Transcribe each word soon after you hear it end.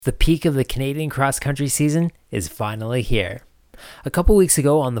The peak of the Canadian cross-country season is finally here. A couple weeks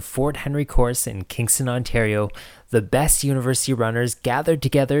ago on the Fort Henry course in Kingston, Ontario, the best university runners gathered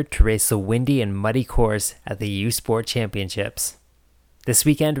together to race the windy and muddy course at the U Sport Championships. This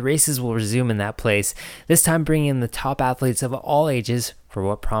weekend, races will resume in that place, this time bringing in the top athletes of all ages for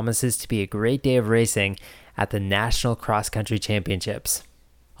what promises to be a great day of racing at the National Cross Country Championships.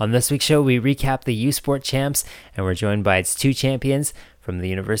 On this week's show, we recap the U Sport Champs, and we're joined by its two champions, from the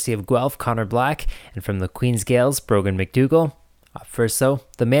University of Guelph, Connor Black, and from the Queen's Gales, Brogan McDougall. First though,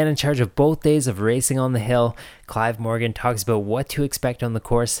 the man in charge of both days of racing on the hill, Clive Morgan, talks about what to expect on the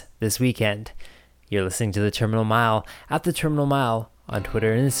course this weekend. You're listening to The Terminal Mile at The Terminal Mile on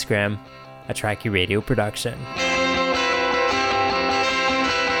Twitter and Instagram, a Tracky Radio production.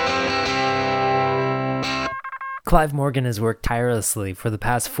 Clive Morgan has worked tirelessly for the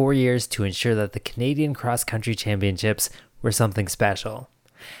past 4 years to ensure that the Canadian Cross Country Championships were something special.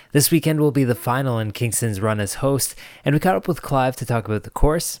 This weekend will be the final in Kingston's run as host, and we caught up with Clive to talk about the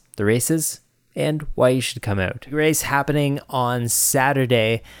course, the races, and why you should come out. Race happening on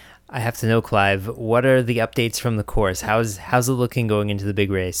Saturday. I have to know, Clive, what are the updates from the course? How's it looking going into the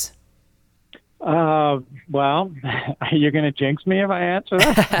big race? Well, you're going to jinx me if I answer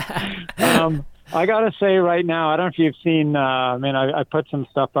that. I got to say right now, I don't know if you've seen, I put some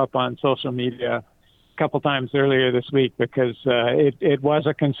stuff up on social media a couple times earlier this week because it was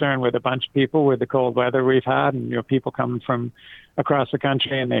a concern with a bunch of people with the cold weather we've had, and people coming from across the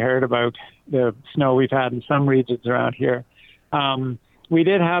country, and they heard about the snow we've had in some regions around here. We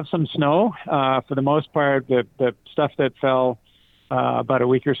did have some snow. For the most part, the stuff that fell about a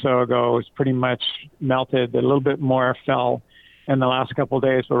week or so ago was pretty much melted. A little bit more fell in the last couple of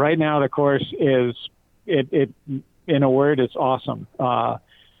days, but right now the course is, it in a word, it's awesome.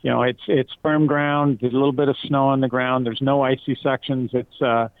 It's firm ground. There's a little bit of snow on the ground. There's no icy sections.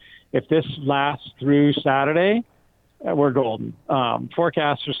 It's if this lasts through Saturday, we're golden.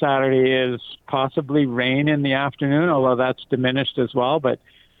 Forecast for Saturday is possibly rain in the afternoon, although that's diminished as well. But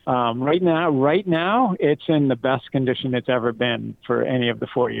right now, it's in the best condition it's ever been for any of the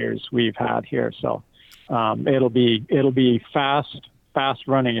 4 years we've had here. So it'll be fast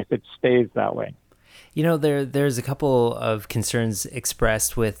running if it stays that way. There's a couple of concerns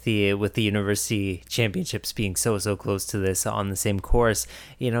expressed with the university championships being so close to this on the same course.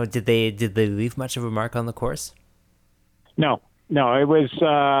 Did they leave much of a mark on the course? No. It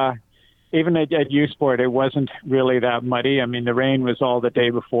was even at U Sport, it wasn't really that muddy. I mean, the rain was all the day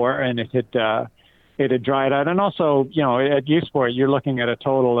before, and it had dried out. And also, at U Sport, you're looking at a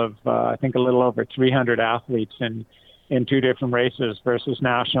total of I think a little over 300 athletes in two different races versus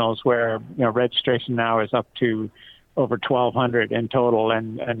nationals, where registration now is up to over 1,200 in total,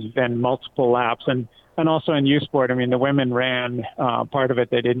 and then multiple laps. And also in U Sport, I mean, the women ran part of it.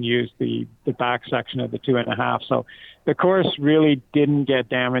 They didn't use the back section of the 2.5. So the course really didn't get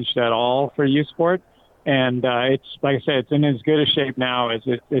damaged at all for U Sport. And it's, like I said, it's in as good a shape now as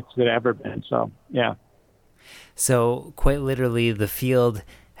it's ever been. So, yeah. So quite literally, the field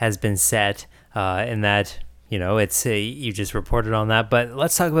has been set in that, it's you just reported on that. But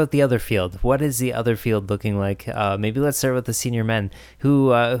let's talk about the other field. What is the other field looking like? Maybe let's start with the senior men.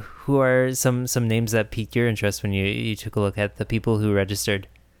 Who are some names that piqued your interest when you took a look at the people who registered?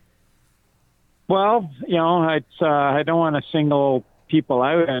 Well, I don't want to single people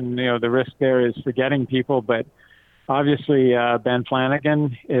out, and the risk there is forgetting people. But obviously, Ben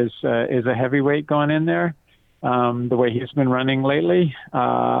Flanagan is a heavyweight going in there. The way he's been running lately.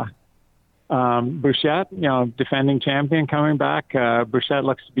 Bouchette, defending champion, coming back. Bouchette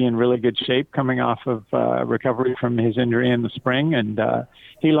looks to be in really good shape coming off of recovery from his injury in the spring, and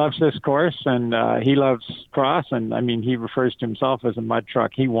he loves this course, and he loves cross, and I mean, he refers to himself as a mud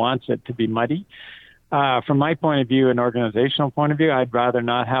truck. He wants it to be muddy. From my point of view, an organizational point of view, I'd rather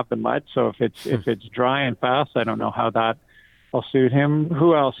not have the mud. So if it's dry and fast, I don't know how that will suit him.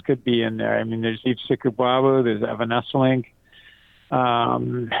 Who else could be in there? I mean, there's Yves Sikubwabu, there's Evan Esselink.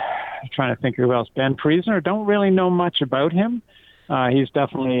 Trying to think who else. Ben Priesner, don't really know much about him. He's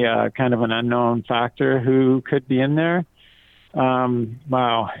definitely kind of an unknown factor who could be in there. Again,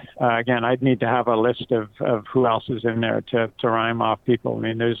 I'd need to have a list of who else is in there to rhyme off people. I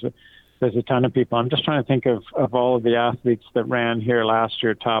mean, there's a ton of people. I'm just trying to think of all of the athletes that ran here last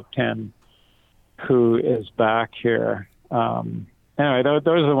year, top 10, who is back here. Anyway, those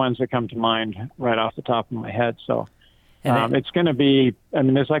are the ones that come to mind right off the top of my head. So. It's going to be,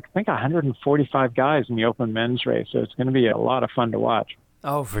 there's I think 145 guys in the open men's race, so it's going to be a lot of fun to watch.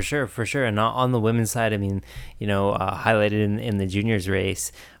 Oh, for sure, for sure. And on the women's side, I mean, highlighted in the juniors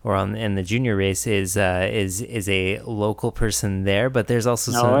race or in the junior race is a local person there, but there's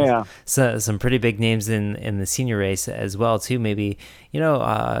also Oh yeah. some pretty big names in the senior race as well too. Maybe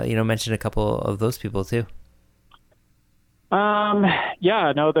mention a couple of those people too.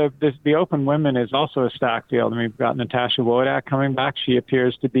 Yeah, no, the open women is also a stacked field. I mean, we've got Natasha Wodak coming back. She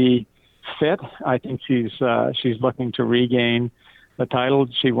appears to be fit. I think she's looking to regain the title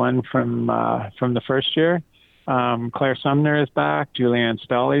she won from the first year. Claire Sumner is back. Julianne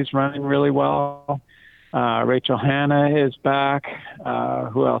Stolly's running really well. Rachel Hanna is back.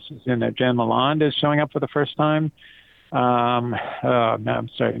 Who else is in there? Jen Lalonde is showing up for the first time. Now I'm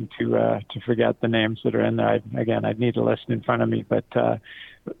starting to forget the names that are in there. I'd need a list in front of me, but the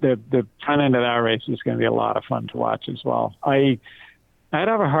front end of that race is going to be a lot of fun to watch as well. I'd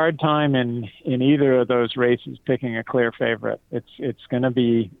have a hard time in either of those races picking a clear favorite. It's going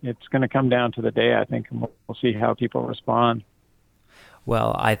to come down to the day, I think, and we'll see how people respond.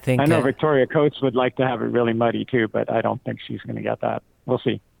 Well, I know Victoria Coates would like to have it really muddy too, but I don't think she's going to get that. We'll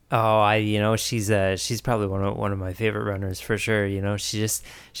see. Oh, she's probably one of my favorite runners for sure. She's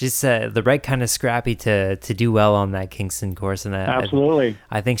the right kind of scrappy to do well on that Kingston course, and absolutely,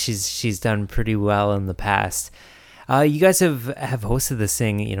 I think she's done pretty well in the past. You guys have hosted this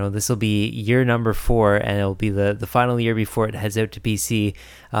thing. This will be year number 4, and it'll be the final year before it heads out to BC.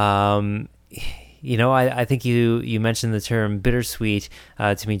 I think you mentioned the term bittersweet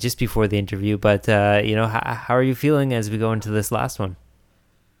to me just before the interview, but how are you feeling as we go into this last one?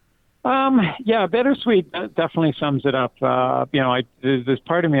 Yeah, bittersweet definitely sums it up. There's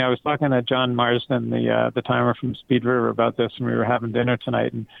part of me, I was talking to John Marsden, the timer from Speed River, about this, and we were having dinner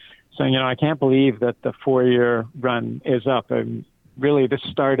tonight, and saying, I can't believe that the 4-year run is up. And really, this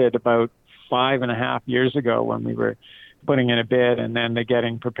started about 5.5 years ago when we were putting in a bid and then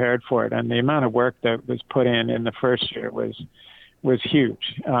getting prepared for it. And the amount of work that was put in the first year was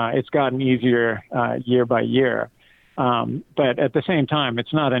huge. It's gotten easier year by year. But at the same time,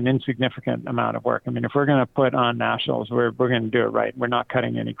 it's not an insignificant amount of work. I mean, if we're going to put on nationals, we're going to do it right. We're not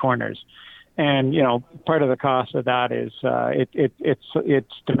cutting any corners. And, part of the cost of that is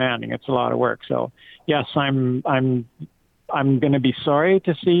it's demanding. It's a lot of work. So, yes, I'm going to be sorry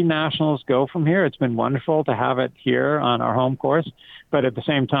to see nationals go from here. It's been wonderful to have it here on our home course. But at the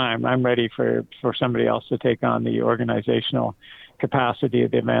same time, I'm ready for somebody else to take on the organizational capacity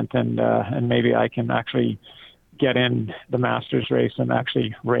of the event. And maybe I can actually get in the Masters race and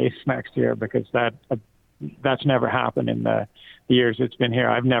actually race next year, because that's never happened in the years it's been here.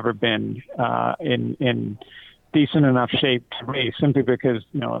 I've never been in decent enough shape to race, simply because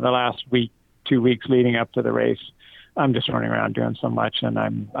the last 2 weeks leading up to the race, I'm just running around doing so much, and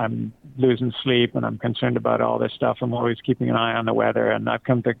I'm losing sleep, and I'm concerned about all this stuff. I'm always keeping an eye on the weather, and I've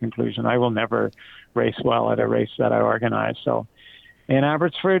come to the conclusion I will never race well at a race that I organize. So in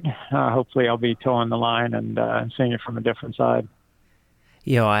Abbotsford, hopefully I'll be towing the line and seeing it from a different side.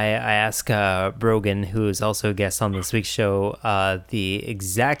 I asked Brogan, who is also a guest on this week's show, the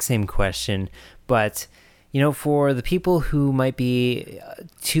exact same question. But, for the people who might be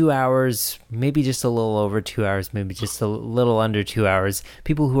 2 hours, maybe just a little over 2 hours, maybe just a little under 2 hours,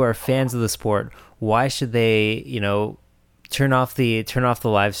 people who are fans of the sport, why should they, turn off the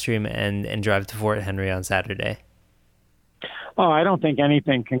live stream and drive to Fort Henry on Saturday? Oh, I don't think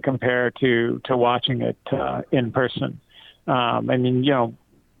anything can compare to watching it in person.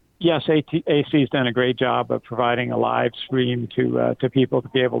 Yes, AC's done a great job of providing a live stream to people to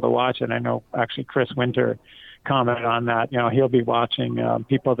be able to watch it. I know actually Chris Winter commented on that. He'll be watching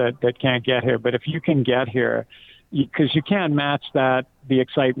people that can't get here. But if you can get here, because you can't match the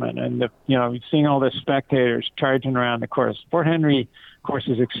excitement and seeing all the spectators charging around the course. Fort Henry course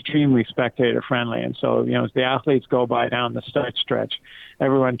is extremely spectator friendly, and so as the athletes go by down the start stretch,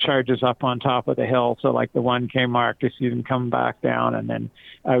 everyone charges up on top of the hill. So like the 1K mark, to see them come back down and then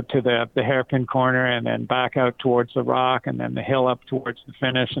out to the hairpin corner, and then back out towards the rock, and then the hill up towards the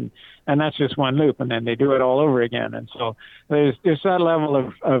finish, and that's just one loop, and then they do it all over again. And so there's that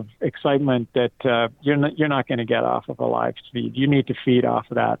level of excitement that you're not going to get off of a live feed. You need to feed off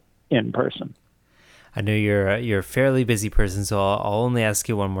of that in person. I know you're a fairly busy person, so I'll only ask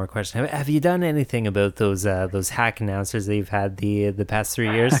you one more question. Have you done anything about those hack announcers that you've had the past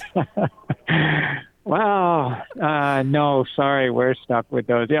 3 years? Well, no, sorry, we're stuck with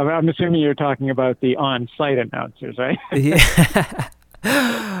those. Yeah, I'm assuming you're talking about the on-site announcers, right? Yeah.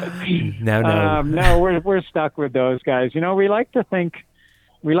 No. No, we're stuck with those guys. We like to think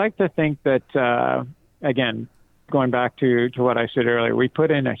that again, going back to what I said earlier, we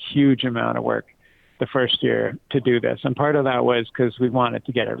put in a huge amount of work the first year to do this. And part of that was because we wanted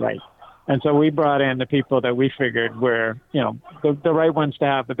to get it right. And so we brought in the people that we figured were, the right ones to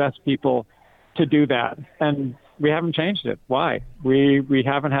have, the best people to do that. And we haven't changed it. Why? We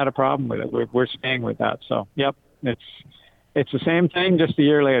haven't had a problem with it. We're staying with that. So, yep, it's the same thing, just a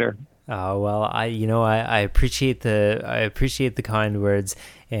year later. Oh, well, I appreciate the kind words,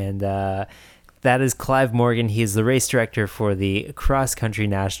 and that is Clive Morgan. He is the race director for the Cross Country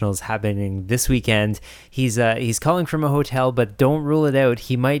Nationals happening this weekend. He's calling from a hotel, but don't rule it out.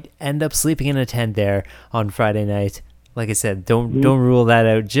 He might end up sleeping in a tent there on Friday night. Like I said, don't rule that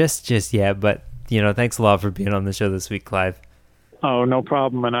out just yet. But thanks a lot for being on the show this week, Clive. Oh, no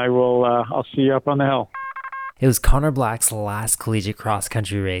problem. And I will. I'll see you up on the hill. It was Connor Black's last collegiate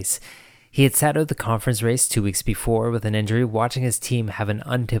cross-country race. He had sat out the conference race 2 weeks before with an injury, watching his team have an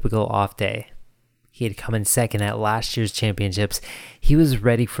untypical off day. He had come in second at last year's championships. He was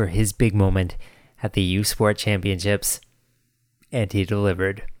ready for his big moment at the U Sport Championships, and he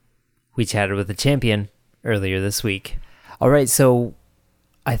delivered. We chatted with the champion earlier this week. All right, so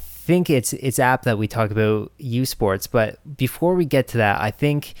I think it's apt that we talk about U Sports, but before we get to that, I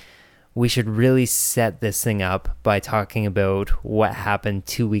think we should really set this thing up by talking about what happened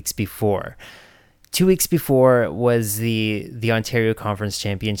 2 weeks before. 2 weeks before was the Ontario Conference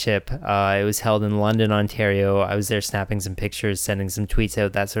Championship. It was held in London, Ontario. I was there snapping some pictures, sending some tweets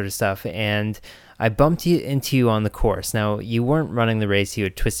out, that sort of stuff. And I bumped into you on the course. Now, you weren't running the race. You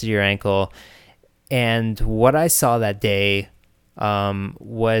had twisted your ankle. And what I saw that day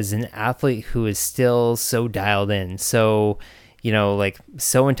was an athlete who is still so dialed in. So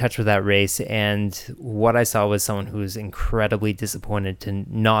so in touch with that race. And what I saw was someone who was incredibly disappointed to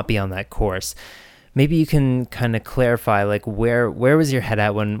not be on that course. Maybe you can kind of clarify, where was your head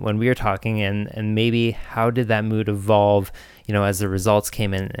at when we were talking, and maybe how did that mood evolve, as the results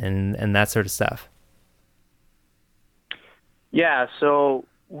came in and that sort of stuff? Yeah, so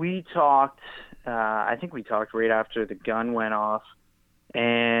we talked, I think we talked right after the gun went off,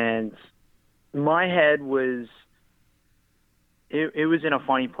 and my head was, it was in a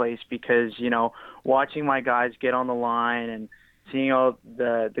funny place because, watching my guys get on the line and seeing all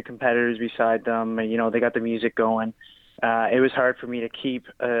the competitors beside them, and, they got the music going. It was hard for me to keep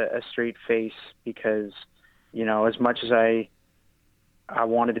a straight face because, as much as I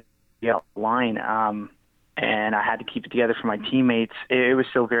wanted to be out the line, and I had to keep it together for my teammates, it was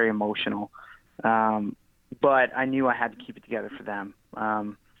still very emotional. But I knew I had to keep it together for them.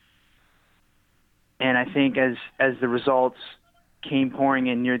 And I think as the results came pouring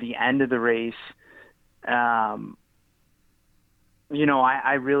in near the end of the race, I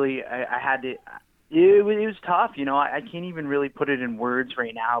had to, it was tough. I can't even really put it in words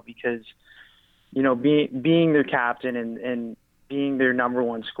right now because, being their captain and being their number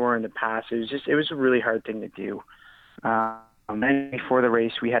one scorer in the past, it was a really hard thing to do. And before the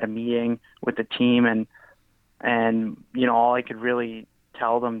race, we had a meeting with the team and all I could really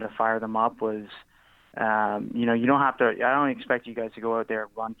tell them to fire them up was, you don't have to, I don't expect you guys to go out there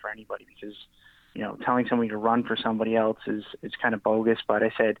and run for anybody because, telling somebody to run for somebody else is kind of bogus. But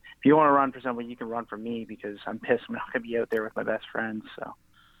I said, if you want to run for somebody, you can run for me because I'm pissed I'm not going to be out there with my best friends. So.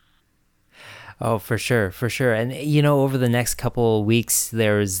 Oh, for sure. And, over the next couple of weeks,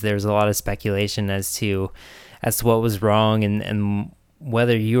 there's a lot of speculation as to what was wrong and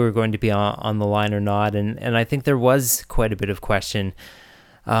whether you were going to be on the line or not. And I think there was quite a bit of question.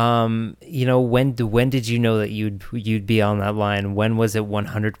 When did you know that you'd be on that line? When was it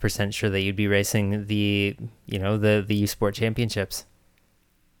 100% sure that you'd be racing the U Sport Championships?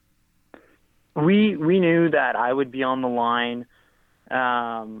 We knew that I would be on the line,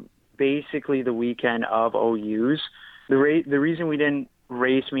 basically the weekend of OUs. The reason we didn't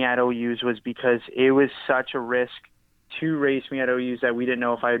race me at OUs was because it was such a risk to race me at OUs that we didn't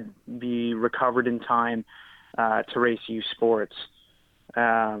know if I'd be recovered in time to race U Sports.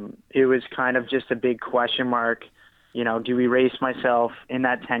 It was kind of just a big question mark. Do we race myself in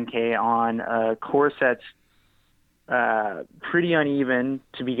that 10K on a course that's pretty uneven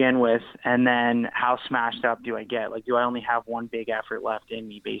to begin with, and then how smashed up do I get? Do I only have one big effort left in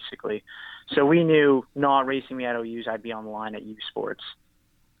me, basically? So we knew not racing me at OUs, I'd be on the line at U Sports.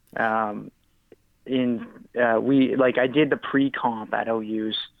 I did the pre-comp at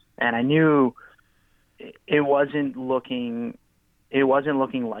OUs, and I knew it wasn't looking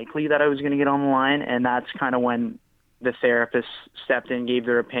likely that I was going to get on the line, and that's kind of when the therapist stepped in, gave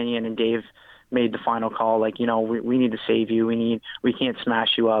their opinion, and Dave made the final call. We need to save you. We can't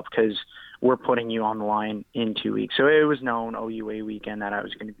smash you up because we're putting you on the line in 2 weeks. So it was known OUA weekend that I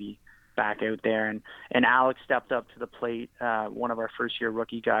was going to be back out there. And Alex stepped up to the plate, one of our first year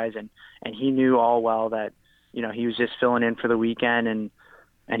rookie guys, and he knew all well that, you know, he was just filling in for the weekend, and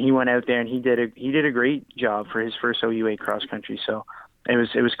he went out there and he did a great job for his first OUA cross country. So it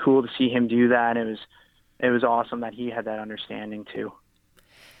was cool to see him do that. And it was awesome that he had that understanding too.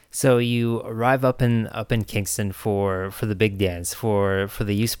 So you arrive up in Kingston for the big dance for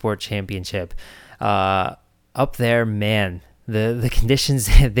the U Sport Championship. Up there, man, the conditions,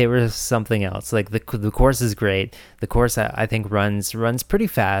 they were something else. Like the course is great. The course I think runs pretty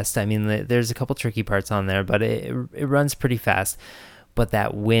fast. I mean, there's a couple tricky parts on there, but it runs pretty fast. But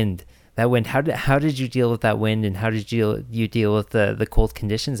that wind, how did you deal with that wind, and how did you deal with the cold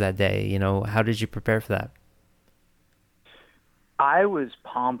conditions that day? You know, how did you prepare for that? I was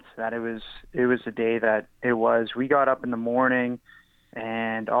pumped that it was the day that it was. We got up in the morning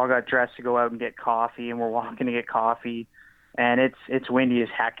and all got dressed to go out and get coffee, and we're walking to get coffee, and it's windy as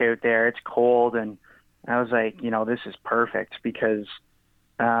heck out there. It's cold, and I was like, you know, this is perfect, because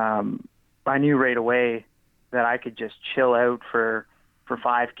I knew right away that I could just chill out for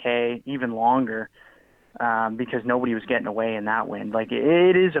 5K, even longer, because nobody was getting away in that wind. Like,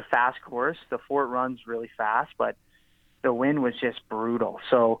 it is a fast course. The fort runs really fast, but the wind was just brutal.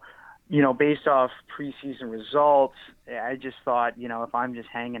 So, you know, based off preseason results, I just thought, you know, if I'm just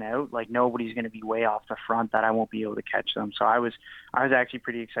hanging out, like, nobody's going to be way off the front that I won't be able to catch them. So I was actually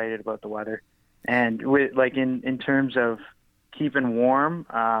pretty excited about the weather. And with, like, in terms of keeping warm,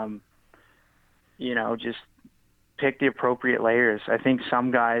 you know, just pick the appropriate layers. I think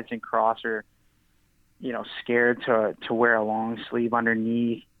some guys in cross are, you know, scared to wear a long sleeve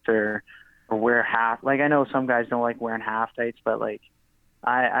underneath or wear half. Like, I know some guys don't like wearing half tights, but, like,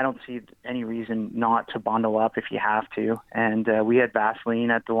 I don't see any reason not to bundle up if you have to. And we had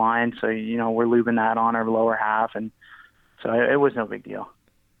Vaseline at the line, so, you know, we're lubing that on our lower half, and so it was no big deal.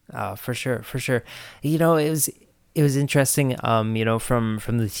 For sure. You know, it was interesting. You know, from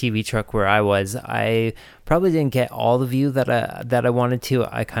the TV truck where I probably didn't get all the view that I wanted to.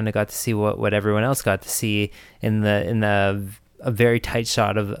 I kind of got to see what everyone else got to see in a very tight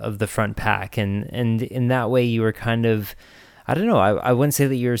shot of the front pack, and in that way you were kind of, I don't know, I wouldn't say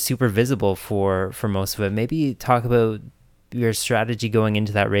that you're super visible for most of it. Maybe talk about your strategy going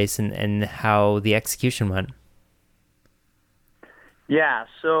into that race and how the execution went. Yeah,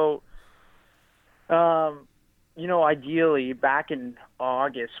 so you know, ideally back in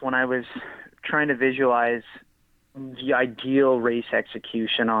August, when I was trying to visualize the ideal race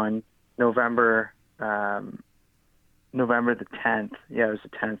execution on November the 10th. Yeah, it was the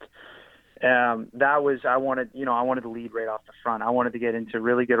 10th. I wanted to lead right off the front. I wanted to get into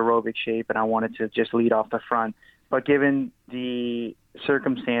really good aerobic shape, and I wanted to just lead off the front. But given the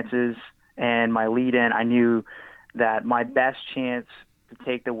circumstances and my lead in, I knew that my best chance to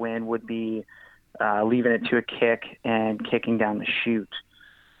take the win would be leaving it to a kick and kicking down the chute.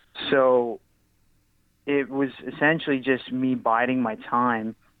 So it was essentially just me biding my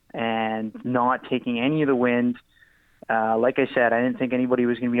time and not taking any of the wind. Like I said, I didn't think anybody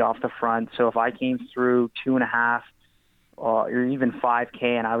was going to be off the front. So if I came through 2.5 or even 5K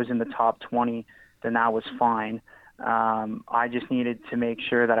and I was in the top 20, then that was fine. I just needed to make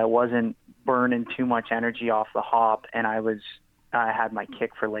sure that I wasn't burning too much energy off the hop, and I had my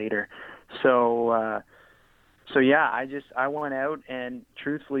kick for later. So yeah, I went out, and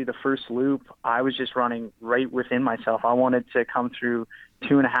truthfully, the first loop, I was just running right within myself. I wanted to come through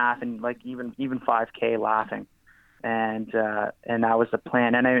 2.5 and like even 5K laughing. And that was the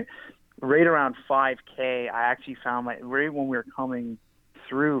plan. And right around 5K, I actually found right when we were coming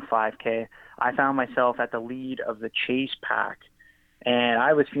through 5K, I found myself at the lead of the chase pack, and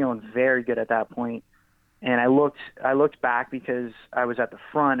I was feeling very good at that point. And I looked back because I was at the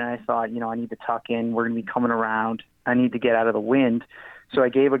front, and I thought, you know, I need to tuck in. We're going to be coming around. I need to get out of the wind. So I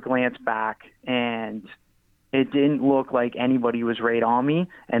gave a glance back, and it didn't look like anybody was right on me.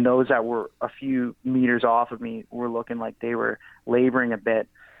 And those that were a few meters off of me were looking like they were laboring a bit.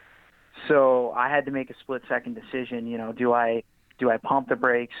 So I had to make a split-second decision. You know, do I pump the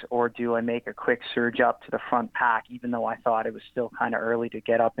brakes, or do I make a quick surge up to the front pack, even though I thought it was still kind of early to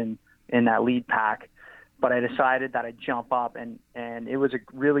get up in that lead pack? But I decided that I'd jump up, and it was a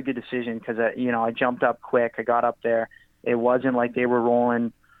really good decision because, you know, I jumped up quick. I got up there. It wasn't like they were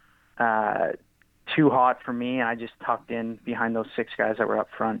rolling too hot for me, and I just tucked in behind those 6 guys that were up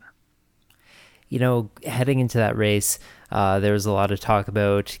front. You know, heading into that race, there was a lot of talk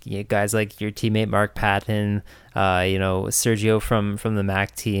about guys like your teammate Mark Patton, you know, Sergio from the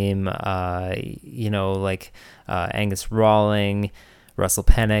Mac team, you know, like Angus Rawling, Russell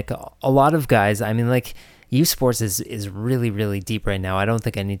Pennick, a lot of guys. I mean, like, U Sports is really, really deep right now. I don't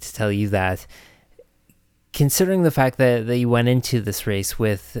think I need to tell you that. Considering the fact that you went into this race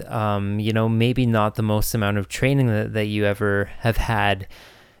with, maybe not the most amount of training that you ever have had,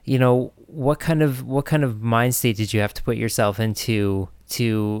 what kind of mind state did you have to put yourself into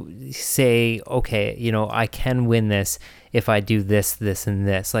to say, okay, I can win this if I do this, this, and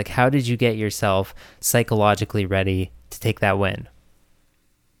this? Like, how did you get yourself psychologically ready to take that win?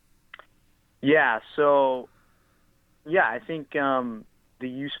 Yeah, so, I think the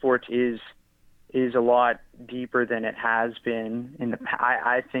U Sports is a lot deeper than it has been in the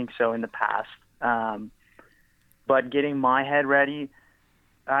I think so in the past. But getting my head ready,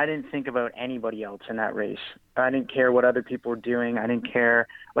 I didn't think about anybody else in that race. I didn't care what other people were doing. I didn't care.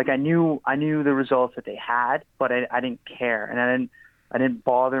 Like, I knew the results that they had, but I didn't care, and I didn't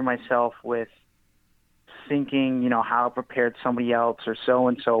bother myself with thinking, how prepared somebody else or so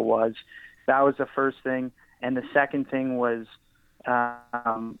and so was. That was the first thing, and the second thing was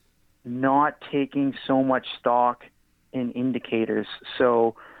not taking so much stock in indicators.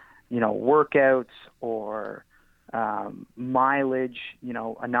 So, workouts or mileage,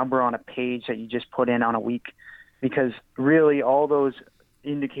 a number on a page that you just put in on a week, because really all those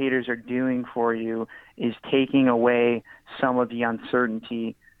indicators are doing for you is taking away some of the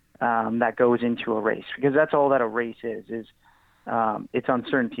uncertainty that goes into a race, because that's all that a race is it's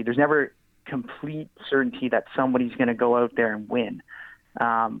uncertainty. There's never complete certainty that somebody's going to go out there and win.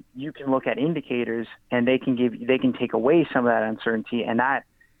 You can look at indicators and they can take away some of that uncertainty, and that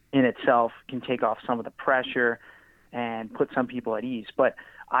in itself can take off some of the pressure and put some people at ease. But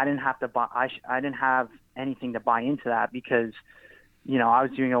I didn't have to I didn't have anything to buy into that, because I was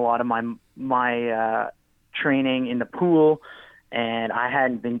doing a lot of my training in the pool, and I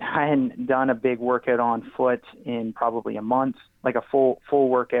hadn't done a big workout on foot in probably a month, like a full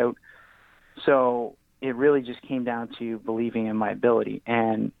workout. So it really just came down to believing in my ability.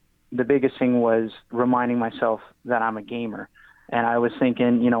 And the biggest thing was reminding myself that I'm a gamer. And I was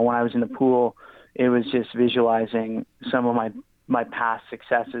thinking, when I was in the pool, it was just visualizing some of my past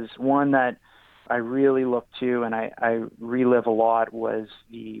successes. One that I really looked to and I relive a lot was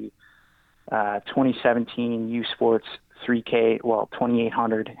the 2017 U Sports 3K,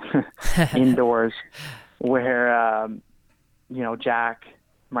 2800 indoors, where, Jack,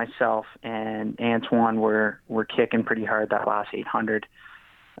 myself, and Antoine were kicking pretty hard that last 800.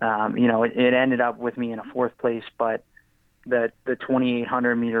 It ended up with me in a fourth place, but the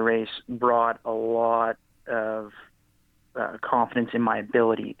 2800 meter race brought a lot of confidence in my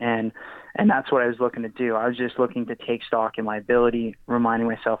ability, and that's what I was looking to do. I was just looking to take stock in my ability, reminding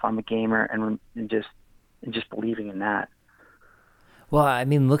myself I'm a gamer, and just believing in that. Well, I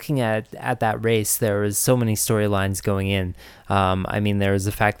mean, looking at that race, there was so many storylines going in. There was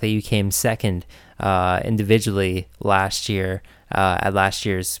the fact that you came second individually last year at last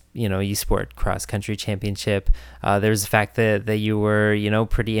year's, U Sport Cross Country Championship. There was the fact that you were,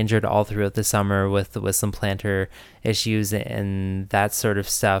 pretty injured all throughout the summer with some plantar issues and that sort of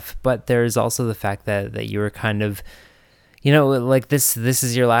stuff. But there's also the fact that you were kind of, like this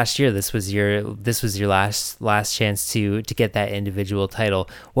is your last year. This was your last chance to get that individual title.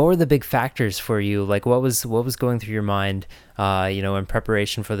 What were the big factors for you? Like, what was going through your mind, in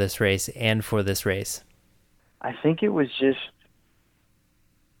preparation for this race and for this race? I think it was just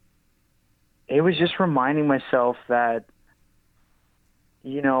reminding myself that,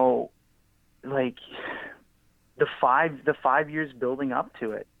 like the 5 years building up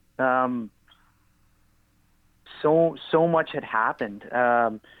to it. So much had happened.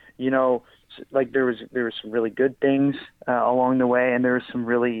 Like there was some really good things along the way, and there was some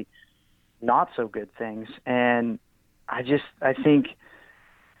really not so good things. And I think,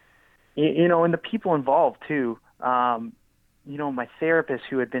 and the people involved too. My therapist,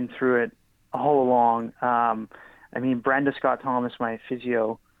 who had been through it all along. Brenda Scott Thomas, my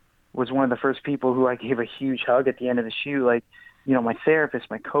physio, was one of the first people who I gave a huge hug at the end of the shoot. Like, my therapist,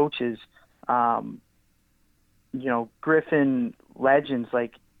 my coaches. Griffin legends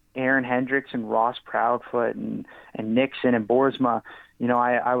like Aaron Hendricks and Ross Proudfoot and Nixon and Boersma.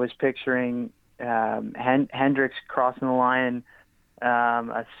 I was picturing Hendricks crossing the line,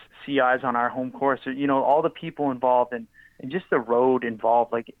 CIs on our home course. All the people involved and just the road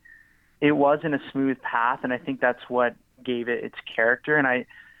involved. Like, it wasn't a smooth path, and I think that's what gave it its character. And I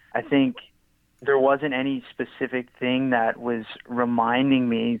think there wasn't any specific thing that was reminding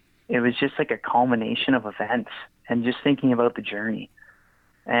me. It was just like a culmination of events and just thinking about the journey.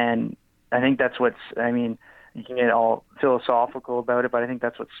 And I think that's you can get all philosophical about it, but I think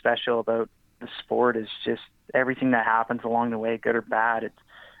that's what's special about the sport is just everything that happens along the way, good or bad.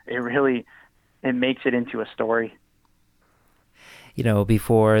 It really it makes it into a story. You know,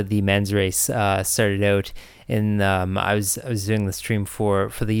 before the men's race started out, and I was doing the stream for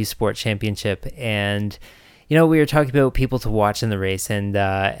the U Sport Championship, and you know, we were talking about people to watch in the race, and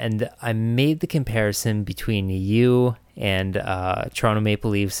I made the comparison between you and Toronto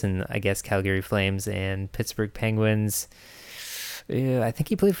Maple Leafs, and I guess Calgary Flames and Pittsburgh Penguins. I think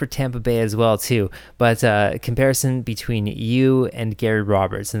he played for Tampa Bay as well too. But comparison between you and Gary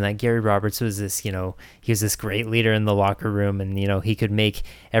Roberts, and that Gary Roberts was this, you know, he was this great leader in the locker room, and you know, he could make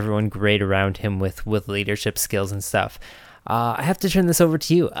everyone great around him with leadership skills and stuff. I have to turn this over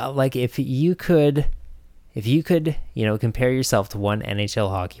to you. Like, if you could, you know, compare yourself to one NHL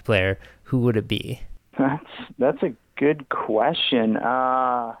hockey player, who would it be? That's a good question.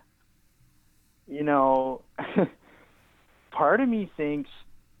 You know. Part of me thinks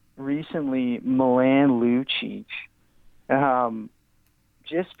recently Milan Lucic,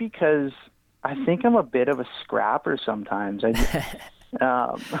 just because I think I'm a bit of a scrapper sometimes. That's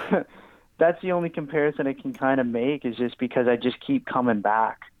the only comparison I can kind of make, is just because I just keep coming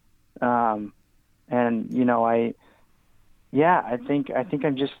back. And you know, I think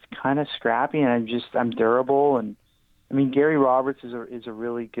I'm just kind of scrappy, and I'm durable. And I mean, Gary Roberts is a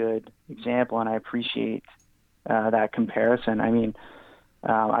really good example, and I appreciate that comparison. I mean,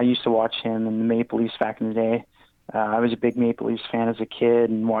 I used to watch him in the Maple Leafs back in the day. I was a big Maple Leafs fan as a kid,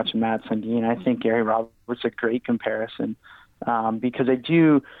 and watching Matt Sundin. I think Gary Roberts is a great comparison, because I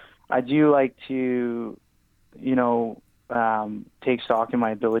do like to, you know, take stock in my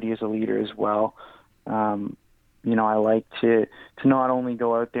ability as a leader as well. You know, I like to not only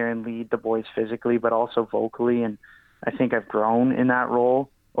go out there and lead the boys physically, but also vocally, and I think I've grown in that role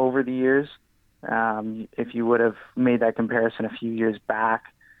over the years. If you would have made that comparison a few years back,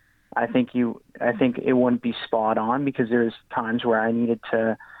 I think it wouldn't be spot on, because there's times where I needed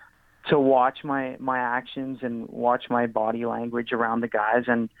to watch my actions and watch my body language around the guys,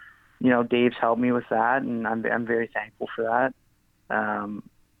 and you know, Dave's helped me with that, and I'm very thankful for that.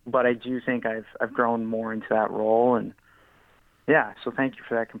 But I do think I've grown more into that role, and yeah, so thank you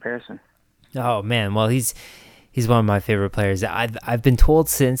for that comparison. Oh man, well, he's one of my favorite players. I've been told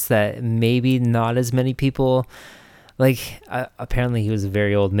since that maybe not as many people, like, apparently he was a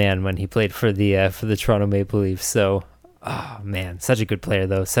very old man when he played for the Toronto Maple Leafs. So, oh man, such a good player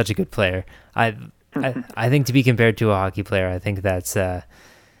though, such a good player. I think to be compared to a hockey player, I think that's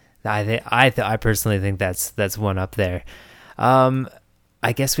I personally think that's one up there.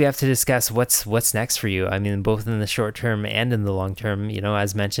 I guess we have to discuss what's next for you. I mean, both in the short term and in the long term. You know,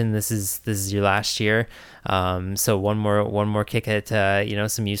 as mentioned, this is your last year. So one more kick at you know,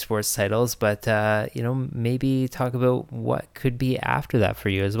 some U Sports titles, but you know, maybe talk about what could be after that for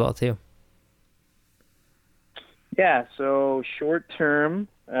you as well too. Yeah. So short term,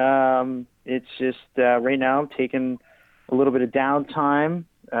 it's just right now I'm taking a little bit of downtime.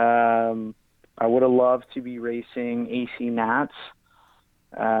 I would have loved to be racing AC Nats.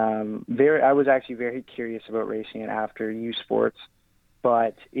 I was actually very curious about racing it after U Sports,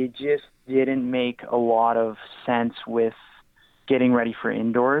 but it just didn't make a lot of sense with getting ready for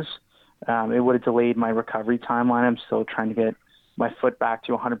indoors. It would have delayed my recovery timeline. I'm still trying to get my foot back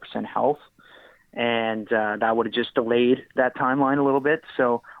to 100% health, and that would have just delayed that timeline a little bit.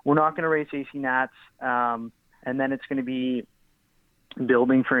 So we're not going to race AC Nats, and then it's going to be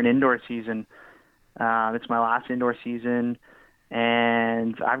building for an indoor season. It's my last indoor season.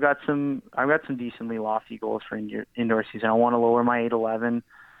 And I've got some decently lofty goals for indoor season. I want to lower my 811,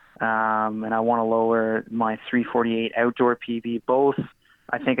 and I want to lower my 348 outdoor PB. Both,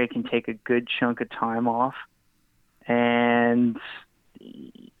 I think I can take a good chunk of time off, and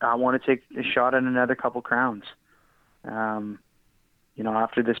I want to take a shot at another couple crowns. You know,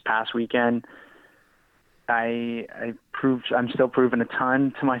 after this past weekend, I'm still proving a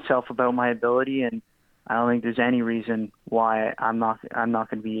ton to myself about my ability, and I don't think there's any reason why I'm not going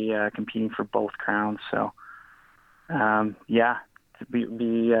to be competing for both crowns. So, yeah, to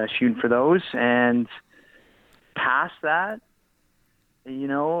be shooting for those. And past that, you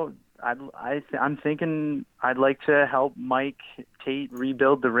know, I'm thinking I'd like to help Mike Tate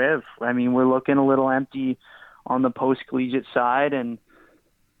rebuild the Riv. I mean, we're looking a little empty on the post-collegiate side, and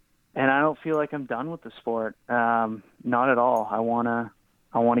I don't feel like I'm done with the sport. Not at all. I want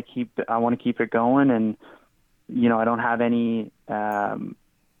to keep it going, and you know, I don't have any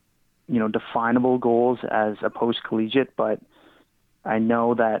you know, definable goals as a post-collegiate, but I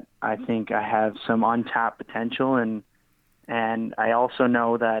know that I think I have some untapped potential, and I also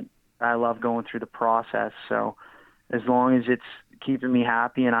know that I love going through the process. So as long as it's keeping me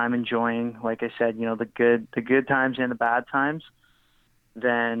happy and I'm enjoying, like I said, you know, the good times and the bad times,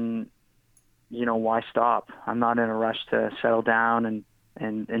 then why stop? I'm not in a rush to settle down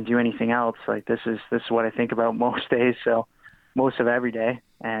and do anything else. Like this is what I think about most days. So most of every day.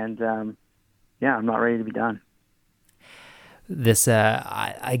 And, I'm not ready to be done. This,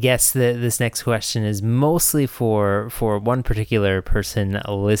 I guess this next question is mostly for one particular person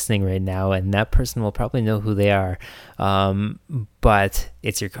listening right now, and that person will probably know who they are. But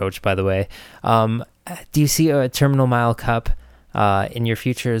it's your coach, by the way. Do you see a Terminal Mile Cup in your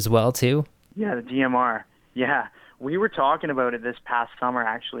future as well, too? Yeah, the DMR. Yeah, we were talking about it this past summer,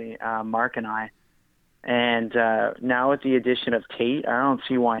 actually, Mark and I. And now with the addition of Tate, I don't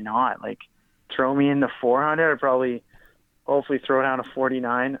see why not. Like, throw me in the 400, I'd probably hopefully throw down a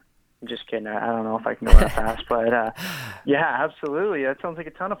 49. I'm just kidding. I don't know if I can go that fast. But, yeah, absolutely. That sounds like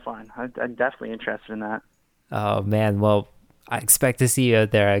a ton of fun. I'm definitely interested in that. Oh, man. Well, I expect to see you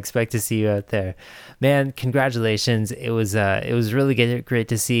out there. Man, congratulations. It was really great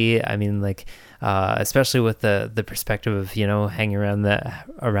to see. I mean, like, especially with the perspective of, hanging around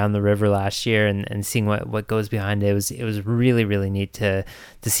the river last year and seeing what goes behind it. It was really, really neat to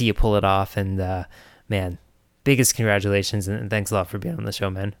see you pull it off. And, man, biggest congratulations, and thanks a lot for being on the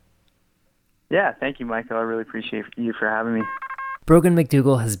show, man. Yeah, thank you, Michael. I really appreciate you for having me. Brogan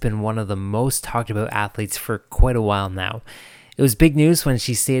McDougall has been one of the most talked about athletes for quite a while now. It was big news when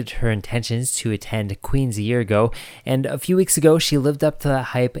she stated her intentions to attend Queens a year ago, and a few weeks ago she lived up to that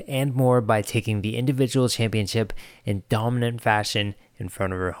hype and more by taking the individual championship in dominant fashion in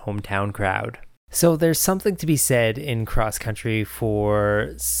front of her hometown crowd. So there's something to be said in cross country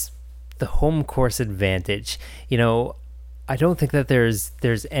for the home course advantage. I don't think that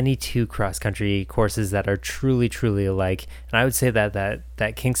there's any two cross country courses that are truly alike, and I would say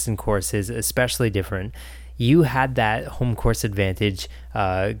that Kingston course is especially different. You had that home course advantage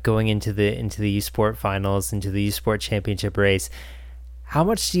going into the U Sport finals, into the U Sport championship race. How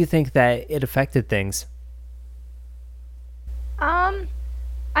much do you think that it affected things?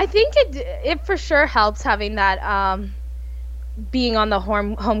 I think it for sure helps having that being on the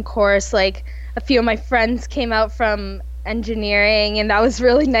home course. Like, a few of my friends came out from engineering, and that was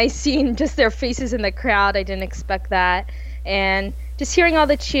really nice seeing just their faces in the crowd. I didn't expect that, and just hearing all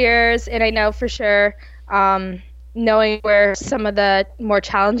the cheers. And I know for sure, knowing where some of the more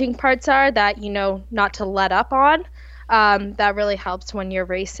challenging parts are that not to let up on, that really helps when you're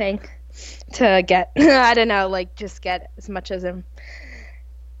racing to get I don't know, like, just get as much of an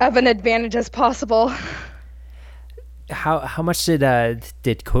advantage as possible. How much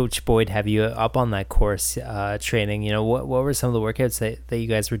did Coach Boyd have you up on that course training? What were some of the workouts that you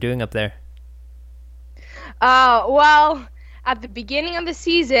guys were doing up there? Well, at the beginning of the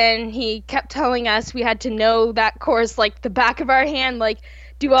season, he kept telling us we had to know that course like the back of our hand, like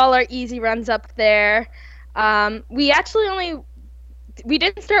do all our easy runs up there. We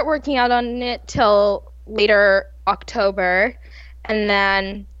didn't start working out on it till later October, and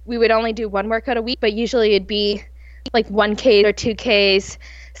then we would only do one workout a week, but usually it'd be like 1K or 2Ks.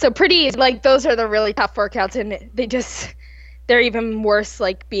 So pretty, like, those are the really tough workouts, and they're even worse,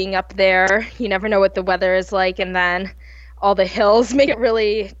 like, being up there. You never know what the weather is like, and then all the hills make it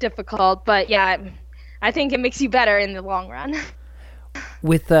really difficult. But yeah, I think it makes you better in the long run.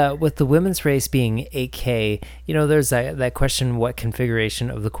 With the women's race being 8K, there's that question: what configuration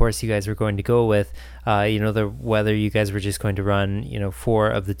of the course you guys were going to go with? Whether you guys were just going to run 4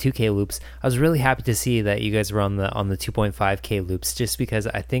 of the 2K loops. I was really happy to see that you guys were on the 2.5K loops, just because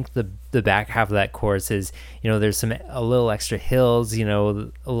I think the back half of that course is there's a little extra hills, a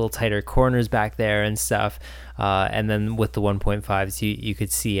little tighter corners back there and stuff. And then with the 1.5s, you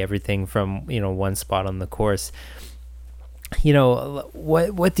could see everything from one spot on the course.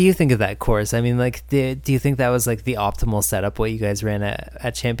 What do you think of that course? I mean, like, do you think that was like the optimal setup, what you guys ran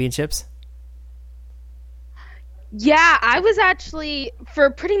at championships? Yeah, I was actually, for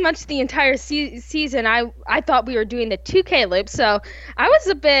pretty much the entire season, I thought we were doing the 2K loop, so I was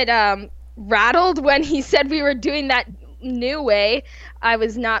a bit rattled when he said we were doing that new way. I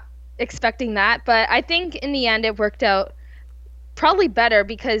was not expecting that, but I think in the end it worked out probably better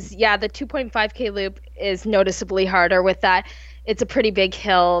because, yeah, the 2.5K loop is noticeably harder with that. It's a pretty big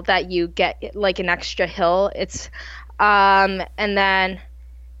hill that you get, like an extra hill. It's and then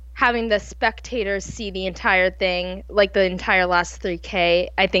having the spectators see the entire thing, like the entire last 3K,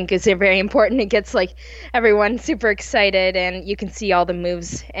 I think is very important. It gets like everyone super excited, and you can see all the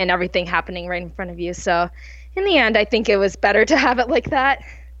moves and everything happening right in front of you. So in the end, I think it was better to have it like that.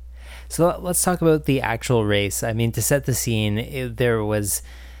 So let's talk about the actual race. I mean, to set the scene, there was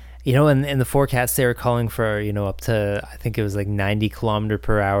In the forecast, they were calling for, up to, I think it was like 90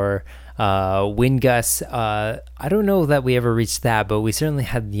 km/h wind gusts. I don't know that we ever reached that, but we certainly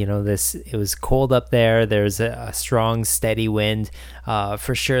had, it was cold up there. There's a strong, steady wind.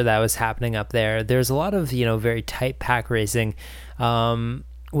 For sure that was happening up there. There's a lot of, very tight pack racing,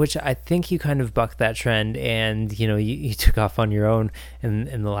 which I think you kind of bucked that trend, and you took off on your own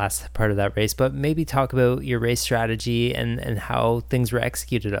in the last part of that race. But maybe talk about your race strategy and how things were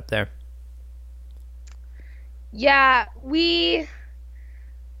executed up there. Yeah,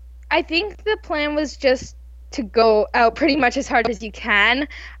 I think the plan was just to go out pretty much as hard as you can,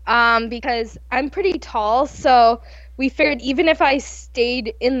 because I'm pretty tall, so we figured even if I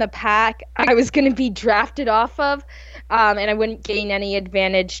stayed in the pack, I was going to be drafted off of, and I wouldn't gain any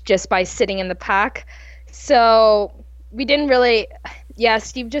advantage just by sitting in the pack. So we didn't really,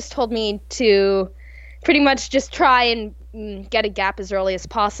 Steve just told me to pretty much just try and get a gap as early as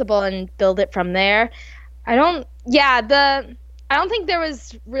possible and build it from there. I don't think there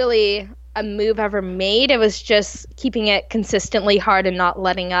was really a move ever made. It was just keeping it consistently hard and not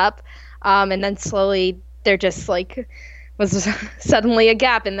letting up. And then slowly there just was suddenly a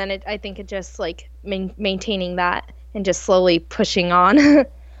gap. And then I think it just maintaining that and just slowly pushing on.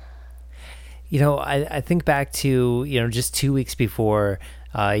 I think back to, just 2 weeks before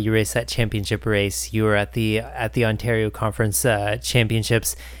you raced that championship race, you were at the Ontario Conference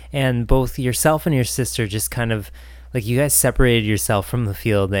Championships, and both yourself and your sister just kind of, you guys separated yourself from the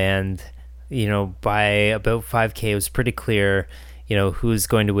field, and, by about 5K, it was pretty clear, who's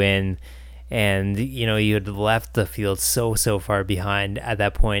going to win. And, you had left the field so far behind at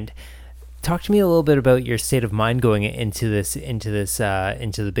that point. Talk to me a little bit about your state of mind going into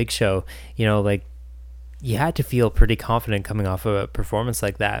the big show. You had to feel pretty confident coming off of a performance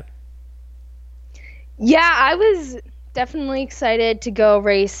like that. Yeah, I was definitely excited to go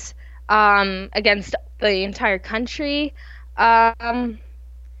race against the entire country. I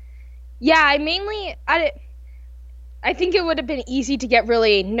think it would have been easy to get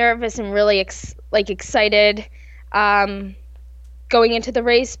really nervous and really excited going into the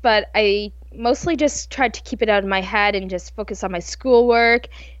race, but I mostly just tried to keep it out of my head and just focus on my schoolwork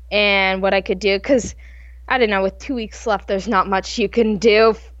and what I could do, because I don't know, with 2 weeks left, there's not much you can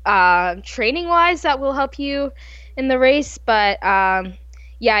do training wise that will help you in the race. But I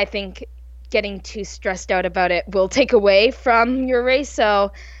think getting too stressed out about it will take away from your race.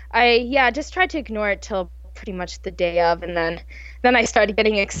 So I just tried to ignore it till pretty much the day of, and then I started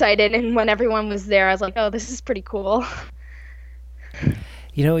getting excited, and when everyone was there, I was like, oh, this is pretty cool.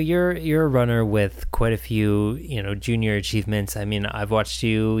 You're a runner with quite a few, junior achievements. I mean, I've watched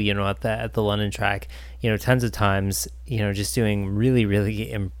you, at the London track, tons of times, just doing really,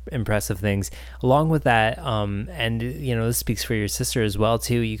 really impressive things. Along with that, and this speaks for your sister as well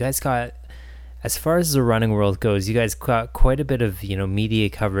too. You guys got, as far as the running world goes, you guys got quite a bit of, media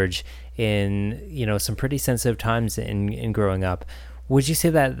coverage in, some pretty sensitive times in growing up. Would you say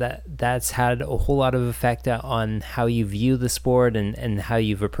that's had a whole lot of effect on how you view the sport and how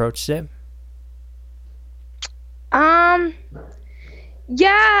you've approached it? I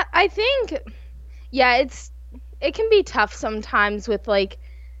think, it can be tough sometimes with the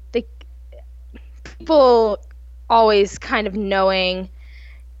people always kind of knowing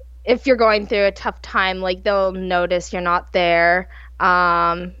if you're going through a tough time. They'll notice you're not there.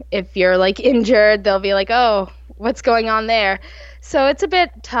 If you're injured, they'll be like, oh, what's going on there? So it's a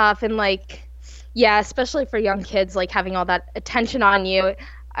bit tough, and especially for young kids, having all that attention on you,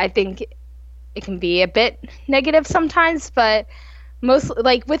 I think it can be a bit negative sometimes, but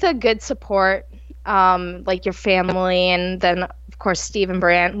mostly with a good support, your family, and then of course Steve and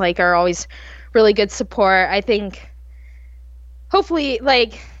Brant are always really good support. I think hopefully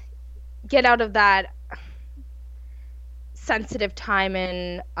get out of that sensitive time,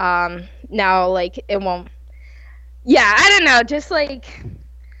 and now it won't. I don't know, just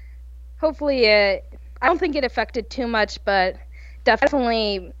hopefully I don't think it affected too much, but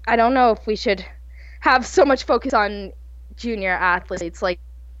definitely I don't know if we should have so much focus on junior athletes,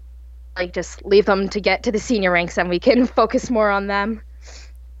 just leave them to get to the senior ranks and we can focus more on them.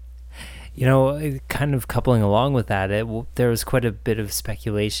 Kind of coupling along with that, there was quite a bit of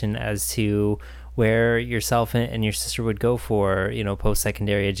speculation as to where yourself and your sister would go for,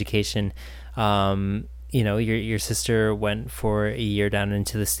 post-secondary education. Your sister went for a year down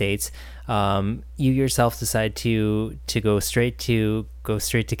into the States. You yourself decide to go straight to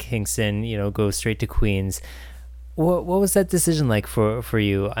Kingston, go straight to Queens. What was that decision like for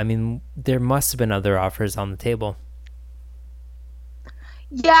you? I mean, there must have been other offers on the table.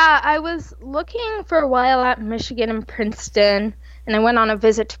 Yeah, I was looking for a while at Michigan and Princeton, and I went on a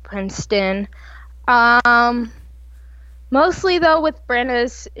visit to Princeton. Um, Mostly though with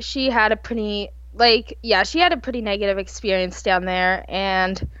Brandis, she had a pretty she had a pretty negative experience down there,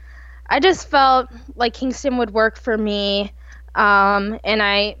 and I just felt like Kingston would work for me, and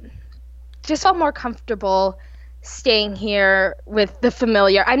I just felt more comfortable staying here with the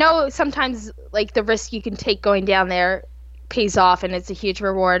familiar. I know sometimes like the risk you can take going down there pays off and it's a huge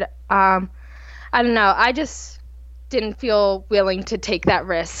reward. I don't know. I just didn't feel willing to take that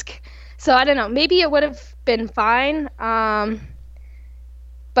risk. So I don't know. Maybe it would have been fine. But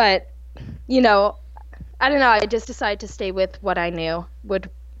I don't know. I just decided to stay with what I knew what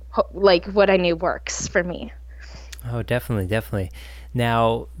I knew works for me. Oh, definitely, definitely.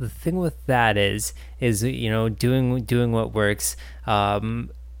 Now, the thing with that is doing what works.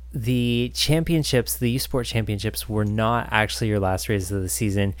 The championships, the U Sport championships, were not actually your last race of the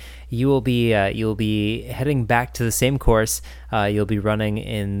season. You'll be heading back to the same course. You'll be running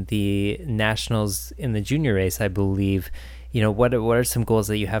in the nationals in the junior race, I believe. What are some goals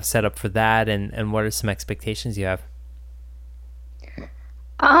that you have set up for that, and what are some expectations you have?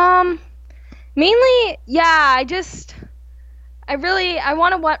 Mainly, yeah. I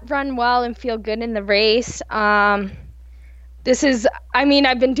want to run well and feel good in the race. I've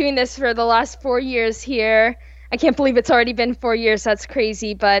been doing this for the last 4 years here. I can't believe it's already been 4 years. That's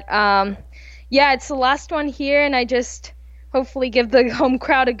crazy. But yeah, it's the last one here, and I just hopefully give the home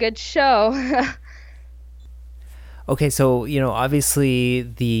crowd a good show. Okay, so, obviously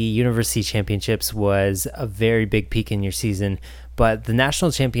the University Championships was a very big peak in your season, but the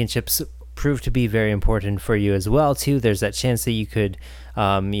National Championships proved to be very important for you as well, too. There's that chance that you could,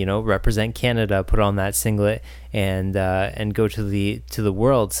 represent Canada, put on that singlet, and go to the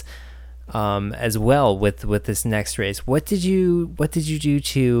Worlds as well with this next race. What did you do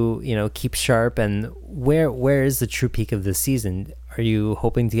to keep sharp, and where is the true peak of the season? Are you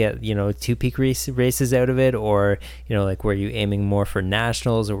hoping to get 2 peak races out of it, or were you aiming more for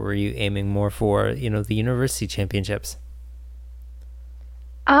nationals, or were you aiming more for the University Championships?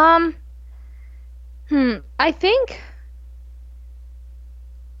 I think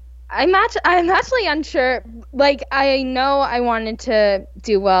I'm actually unsure. Like, I know I wanted to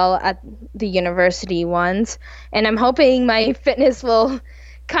do well at the university ones, and I'm hoping my fitness will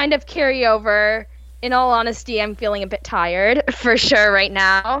kind of carry over. In all honesty, I'm feeling a bit tired for sure right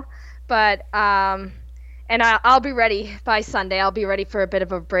now, but and I'll be ready by Sunday. I'll be ready for a bit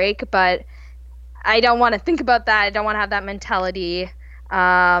of a break, but I don't want to think about that. I don't want to have that mentality.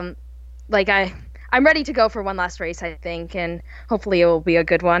 I'm ready to go for one last race, I think, and hopefully it will be a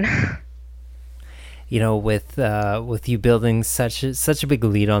good one. With you building such a big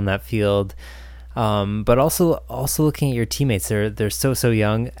lead on that field, but also looking at your teammates, they're so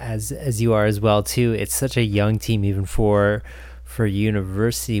young as you are as well too. It's such a young team, even for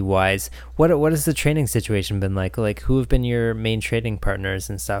university wise. What has the training situation been like? Like, who have been your main training partners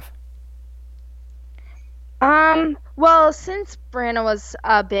and stuff? Well, since Brianna was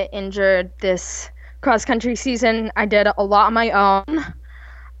a bit injured this cross-country season, I did a lot on my own,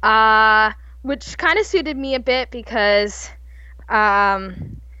 which kind of suited me a bit because,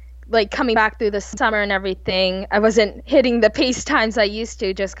 coming back through the summer and everything, I wasn't hitting the pace times I used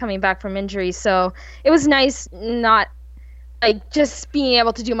to, just coming back from injury. So it was nice not, just being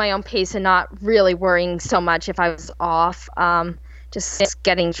able to do my own pace and not really worrying so much if I was off. Just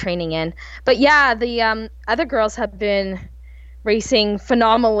getting training in. But yeah, the other girls have been racing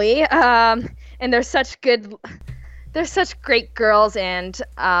phenomenally, and they're such great girls, and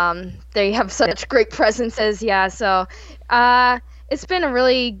they have such great presences. Yeah, so it's been a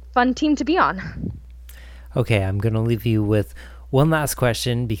really fun team to be on. Okay, I'm gonna leave you with one last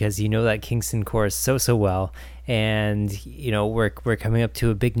question, because you know that Kingston course so well, and we're coming up to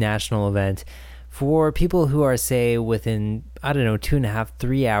a big national event. For people who are, say, within, 2.5,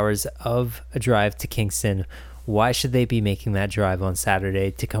 3 hours of a drive to Kingston, why should they be making that drive on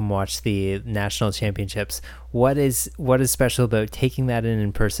Saturday to come watch the national championships? What is special about taking that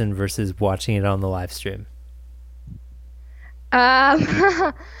in person versus watching it on the live stream?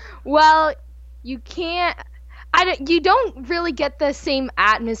 Well, you can't. You don't really get the same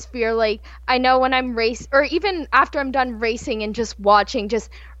atmosphere. Like, I know when I'm or even after I'm done racing and just watching, just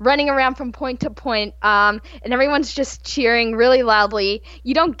running around from point to point, and everyone's just cheering really loudly.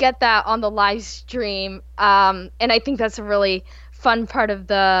 You don't get that on the live stream, and I think that's a really fun part of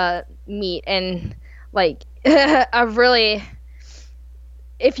the meet. And if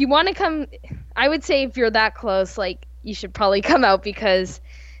you want to come, I would say if you're that close, you should probably come out, because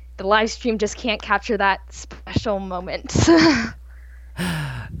the live stream just can't capture that special moment.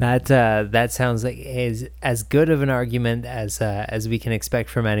 That sounds like is as good of an argument as we can expect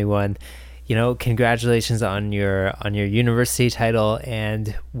from anyone. You know, congratulations on your university title,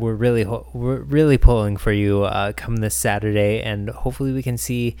 and we're really pulling for you come this Saturday, and hopefully we can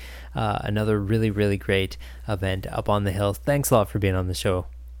see another really great event up on the hill. Thanks a lot for being on the show.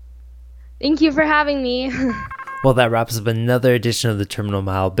 Thank you for having me. Well, that wraps up another edition of the Terminal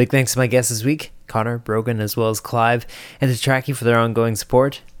Mile. Big thanks to my guests this week, Connor, Brogan, as well as Clive, and to Trackie for their ongoing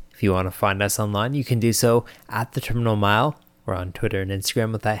support. If you want to find us online, you can do so at the Terminal Mile. We're on Twitter and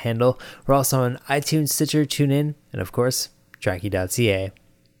Instagram with that handle. We're also on iTunes, Stitcher, TuneIn, and of course, Trackie.ca.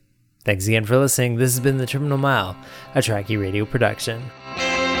 Thanks again for listening. This has been the Terminal Mile, a Trackie Radio production.